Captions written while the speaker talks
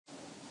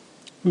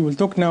We will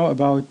talk now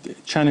about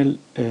channel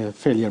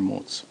failure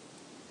modes.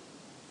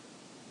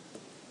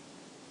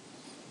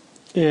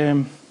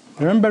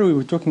 Remember, we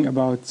were talking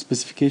about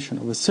specification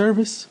of a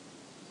service,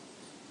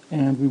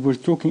 and we were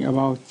talking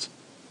about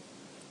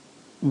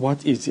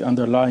what is the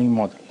underlying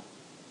model.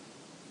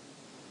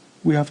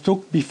 We have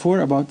talked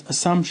before about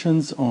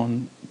assumptions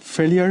on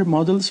failure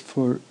models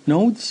for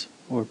nodes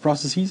or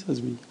processes,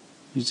 as we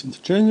use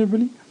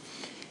interchangeably.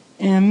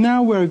 And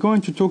now we're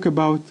going to talk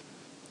about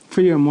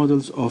failure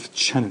models of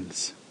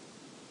channels.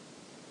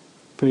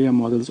 Failure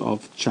models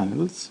of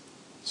channels.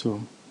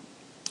 So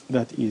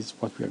that is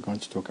what we are going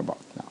to talk about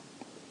now.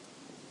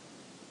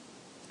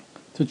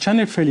 So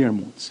channel failure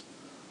modes.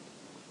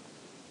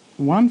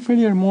 One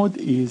failure mode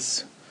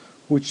is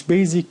which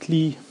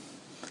basically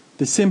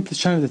the simplest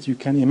channel that you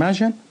can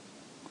imagine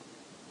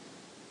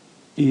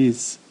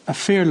is a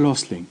fair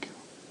loss link.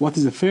 What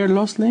is a fair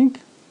loss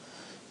link?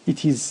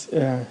 It is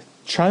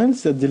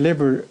channels that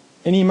deliver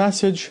any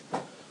message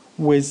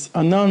with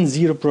a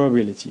non-zero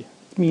probability.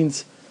 It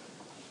means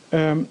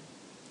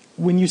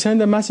when you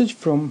send a message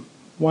from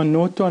one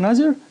node to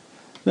another,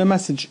 the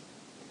message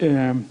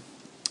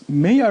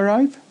may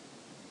arrive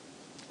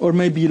or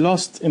may be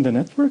lost in the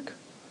network,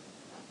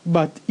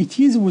 but it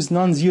is with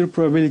non-zero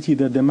probability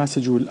that the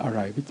message will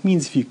arrive. It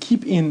means if you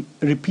keep in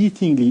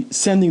repeatedly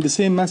sending the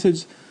same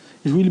message,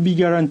 it will be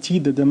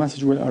guaranteed that the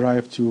message will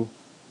arrive to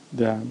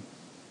the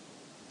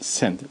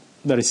sender,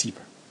 the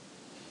receiver.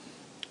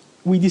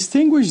 We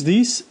distinguish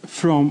this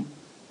from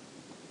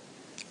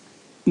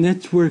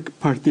network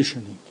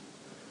partitioning.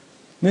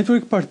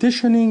 Network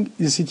partitioning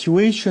is a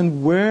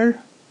situation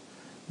where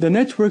the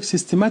network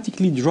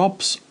systematically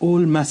drops all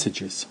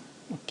messages.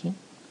 Okay?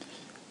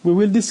 We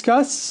will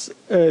discuss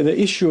the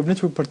issue of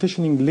network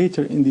partitioning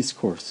later in this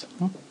course,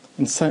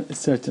 in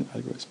certain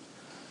algorithms.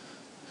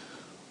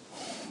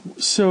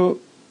 So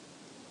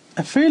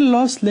a fail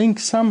loss link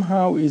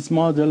somehow is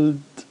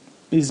modeling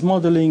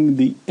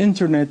the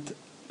internet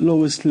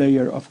lowest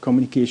layer of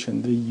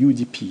communication, the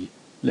UDP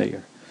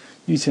layer.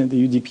 You send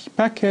the UDP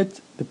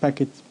packet, the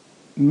packet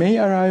may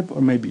arrive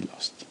or may be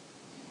lost.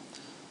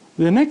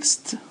 The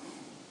next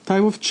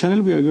type of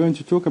channel we are going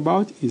to talk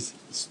about is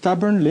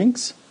stubborn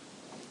links.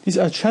 These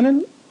are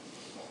channels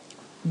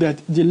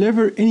that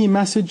deliver any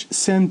message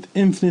sent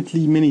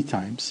infinitely many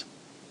times.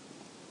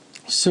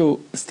 So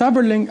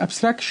stubborn link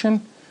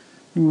abstraction,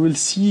 you will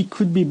see,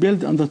 could be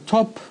built on the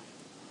top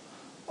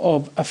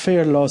of a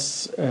fair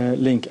loss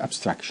link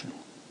abstraction.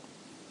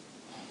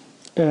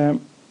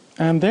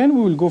 And then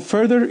we will go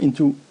further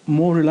into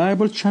more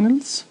reliable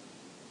channels.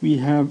 We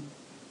have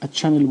a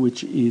channel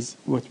which is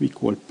what we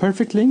call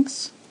perfect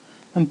links.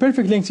 And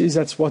perfect links is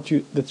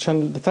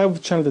the type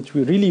of channel that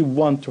we really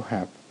want to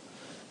have.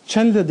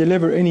 Channels that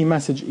deliver any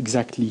message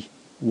exactly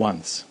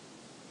once.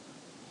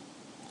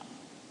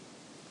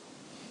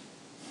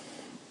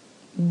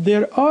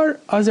 There are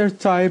other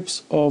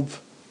types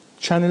of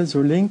channels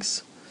or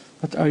links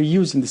that are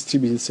used in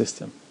distributed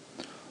system.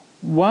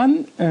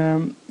 One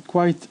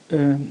quite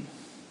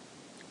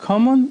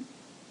common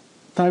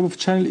type of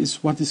channel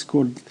is what is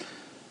called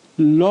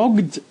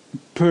logged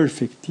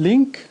perfect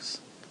links.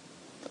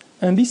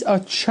 And these are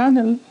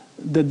channels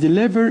that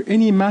deliver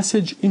any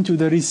message into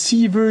the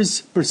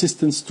receiver's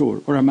persistent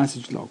store or a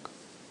message log.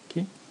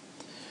 Okay?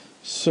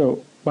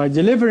 So by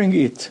delivering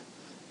it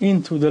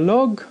into the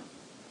log,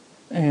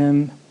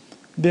 and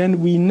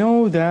then we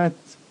know that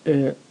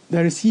the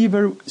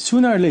receiver,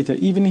 sooner or later,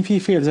 even if he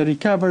fails or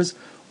recovers,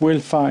 will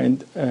find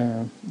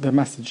the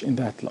message in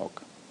that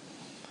log.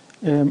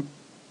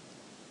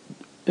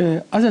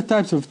 Other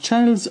types of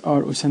channels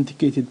are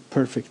authenticated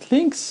perfect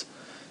links.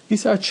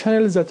 These are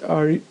channels that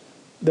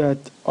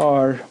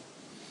are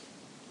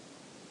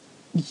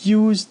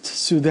used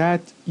so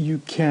that you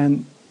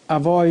can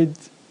avoid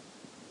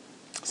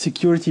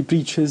security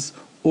breaches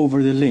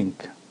over the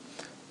link.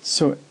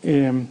 So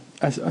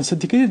as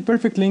authenticated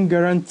perfect link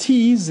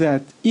guarantees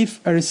that if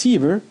a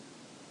receiver,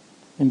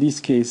 in this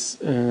case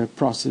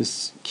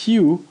process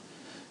Q,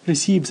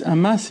 receives a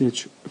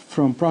message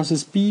from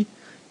process P,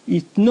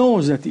 it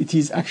knows that it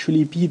is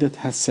actually P that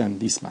has sent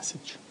this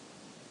message.